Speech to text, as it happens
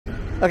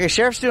Okay,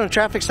 sheriff's doing a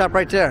traffic stop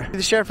right there.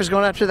 The sheriff is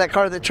going after that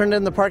car that turned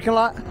in the parking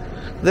lot.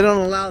 They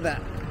don't allow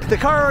that. The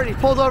car already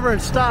pulled over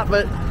and stopped,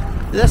 but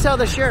that's how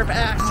the sheriff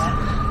acts.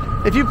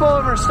 If you pull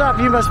over and stop,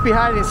 you must be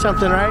hiding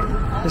something,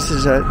 right? This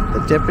is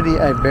Deputy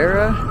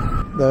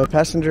Ibarra. The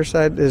passenger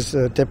side is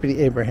Deputy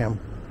Abraham.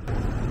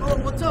 Oh,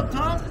 what's up,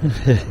 Tom?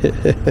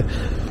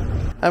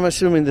 I'm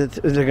assuming that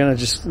they're going to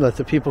just let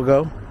the people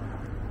go.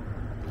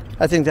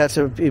 I think that's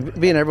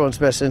be in everyone's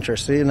best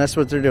interest, see? And that's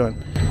what they're doing.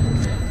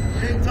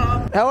 Hey,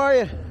 Tom. How are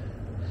you?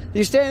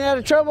 You staying out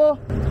of trouble?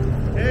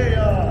 Hey,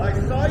 I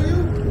saw you,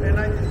 and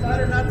I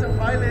decided not to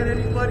violate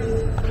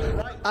anybody's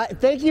rights.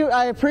 Thank you.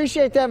 I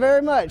appreciate that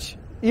very much.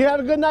 You have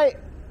a good night.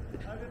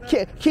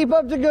 Keep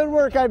up the good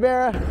work,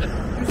 Ibarra.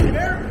 You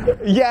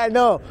scared me? Yeah, I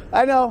know.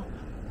 I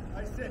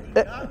said, he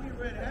got me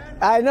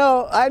red-handed.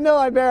 I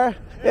know, Ibarra.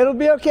 It'll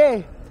be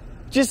okay.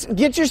 Just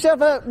get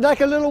yourself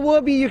like a little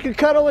whoopee you can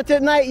cuddle with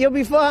at night. You'll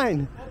be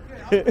fine.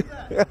 Okay,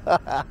 I'll do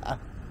that.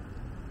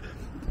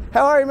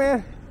 How are you,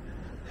 man?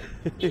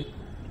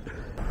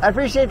 I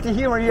appreciate the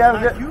humor. You have a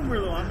good... Humor,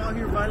 though. I'm out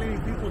here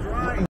violating people.